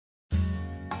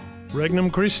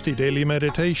Regnum Christi Daily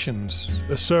Meditations,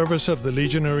 the service of the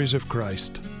Legionaries of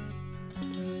Christ.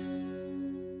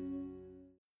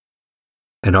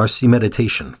 An RC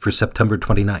Meditation for September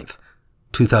 29th,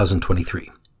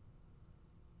 2023.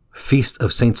 Feast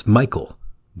of Saints Michael,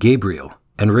 Gabriel,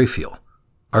 and Raphael,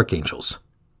 Archangels.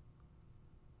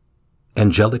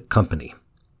 Angelic Company.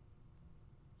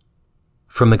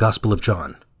 From the Gospel of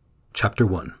John, Chapter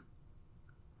 1.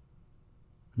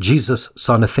 Jesus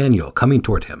saw Nathanael coming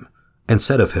toward him, and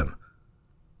said of him,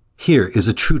 "Here is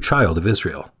a true child of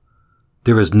Israel.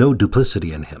 There is no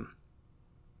duplicity in him."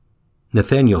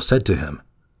 Nathanael said to him,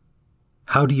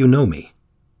 "How do you know me?"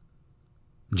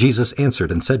 Jesus answered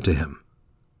and said to him,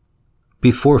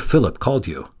 "Before Philip called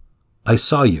you, I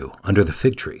saw you under the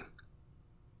fig tree."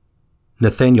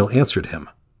 Nathanael answered him,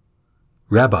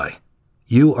 "Rabbi,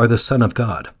 you are the Son of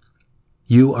God.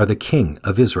 You are the King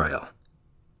of Israel."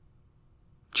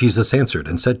 Jesus answered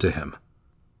and said to him,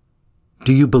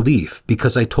 "Do you believe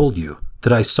because I told you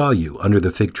that I saw you under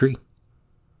the fig tree?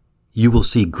 You will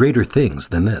see greater things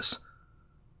than this."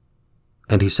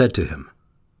 And he said to him,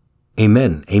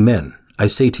 "Amen, amen, I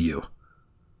say to you,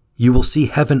 you will see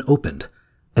heaven opened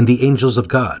and the angels of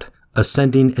God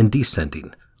ascending and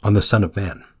descending on the Son of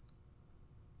Man."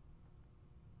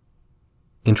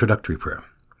 Introductory Prayer.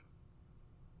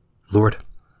 Lord,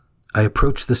 I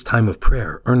approach this time of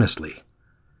prayer earnestly.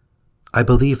 I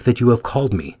believe that you have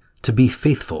called me to be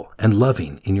faithful and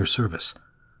loving in your service.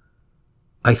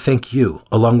 I thank you,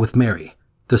 along with Mary,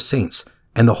 the saints,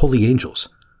 and the holy angels,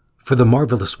 for the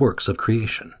marvelous works of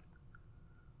creation.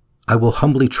 I will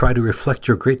humbly try to reflect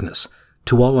your greatness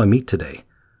to all I meet today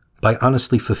by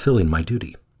honestly fulfilling my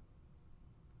duty.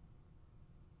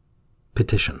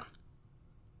 Petition.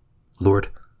 Lord,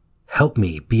 help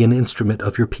me be an instrument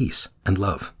of your peace and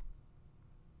love.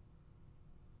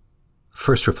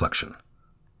 First reflection.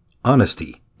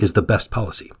 Honesty is the best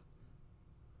policy.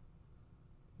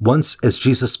 Once, as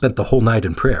Jesus spent the whole night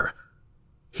in prayer,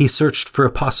 he searched for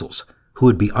apostles who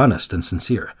would be honest and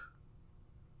sincere.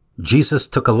 Jesus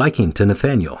took a liking to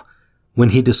Nathanael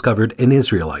when he discovered an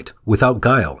Israelite without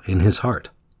guile in his heart.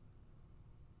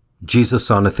 Jesus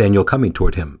saw Nathanael coming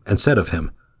toward him and said of him,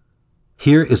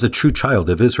 "Here is a true child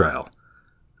of Israel.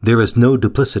 There is no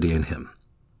duplicity in him."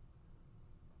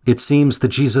 It seems that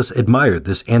Jesus admired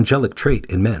this angelic trait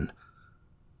in men.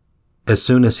 As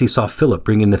soon as he saw Philip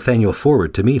bringing Nathanael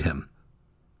forward to meet him,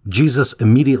 Jesus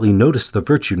immediately noticed the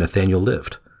virtue Nathanael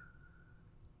lived.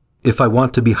 If I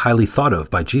want to be highly thought of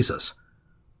by Jesus,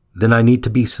 then I need to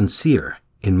be sincere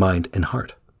in mind and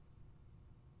heart.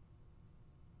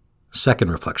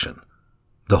 Second reflection.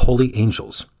 The holy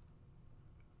angels.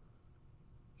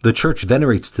 The Church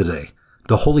venerates today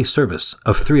the holy service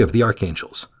of three of the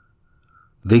archangels.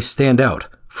 They stand out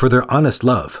for their honest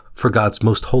love for God's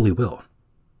most holy will.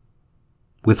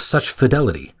 With such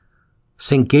fidelity,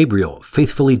 St. Gabriel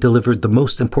faithfully delivered the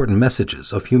most important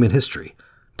messages of human history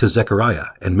to Zechariah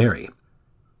and Mary.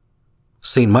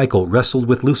 St. Michael wrestled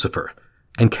with Lucifer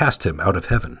and cast him out of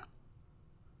heaven.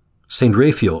 St.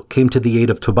 Raphael came to the aid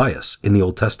of Tobias in the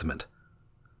Old Testament.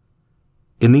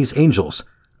 In these angels,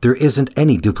 there isn't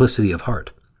any duplicity of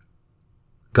heart.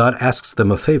 God asks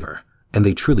them a favor, and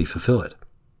they truly fulfill it.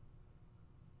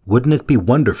 Wouldn't it be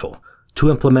wonderful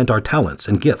to implement our talents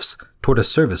and gifts toward a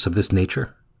service of this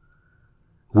nature?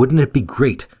 Wouldn't it be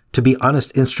great to be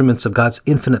honest instruments of God's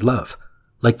infinite love,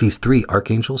 like these three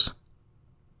archangels?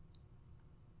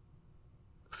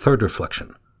 Third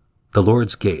reflection. The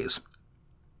Lord's gaze.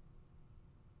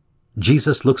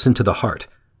 Jesus looks into the heart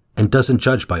and doesn't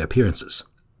judge by appearances.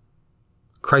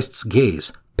 Christ's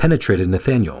gaze penetrated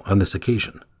Nathanael on this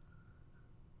occasion.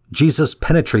 Jesus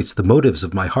penetrates the motives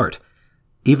of my heart,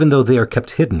 even though they are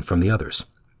kept hidden from the others.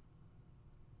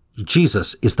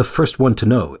 Jesus is the first one to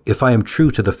know if I am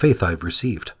true to the faith I have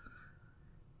received.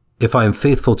 If I am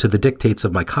faithful to the dictates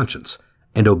of my conscience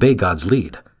and obey God's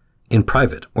lead, in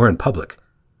private or in public,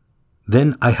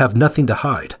 then I have nothing to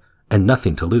hide and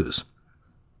nothing to lose.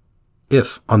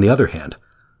 If, on the other hand,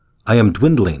 I am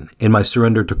dwindling in my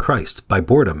surrender to Christ by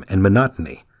boredom and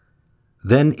monotony,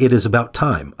 then it is about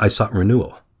time I sought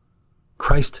renewal.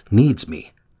 Christ needs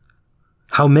me.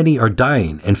 How many are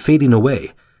dying and fading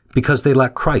away because they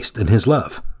lack Christ and His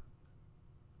love?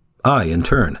 I, in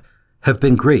turn, have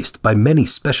been graced by many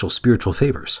special spiritual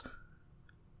favors.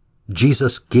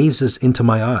 Jesus gazes into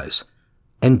my eyes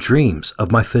and dreams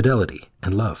of my fidelity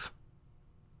and love.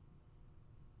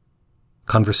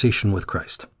 Conversation with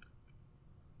Christ.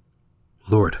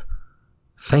 Lord,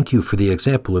 thank you for the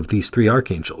example of these three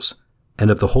archangels and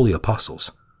of the holy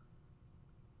apostles.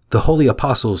 The holy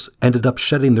apostles ended up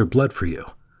shedding their blood for you,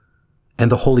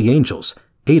 and the holy angels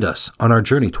Aid us on our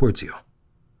journey towards you.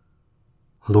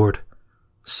 Lord,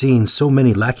 seeing so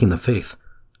many lacking the faith,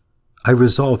 I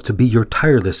resolve to be your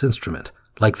tireless instrument,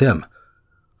 like them,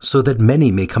 so that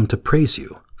many may come to praise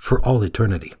you for all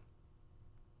eternity.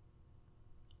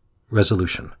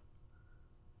 Resolution.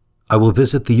 I will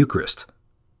visit the Eucharist.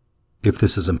 If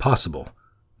this is impossible,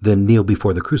 then kneel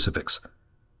before the crucifix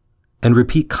and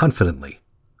repeat confidently,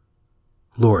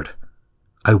 Lord,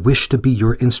 I wish to be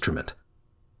your instrument.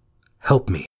 Help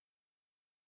me.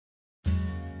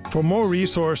 For more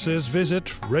resources, visit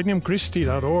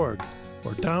regnumchristi.org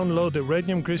or download the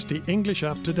Regnum Christi English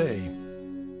app today.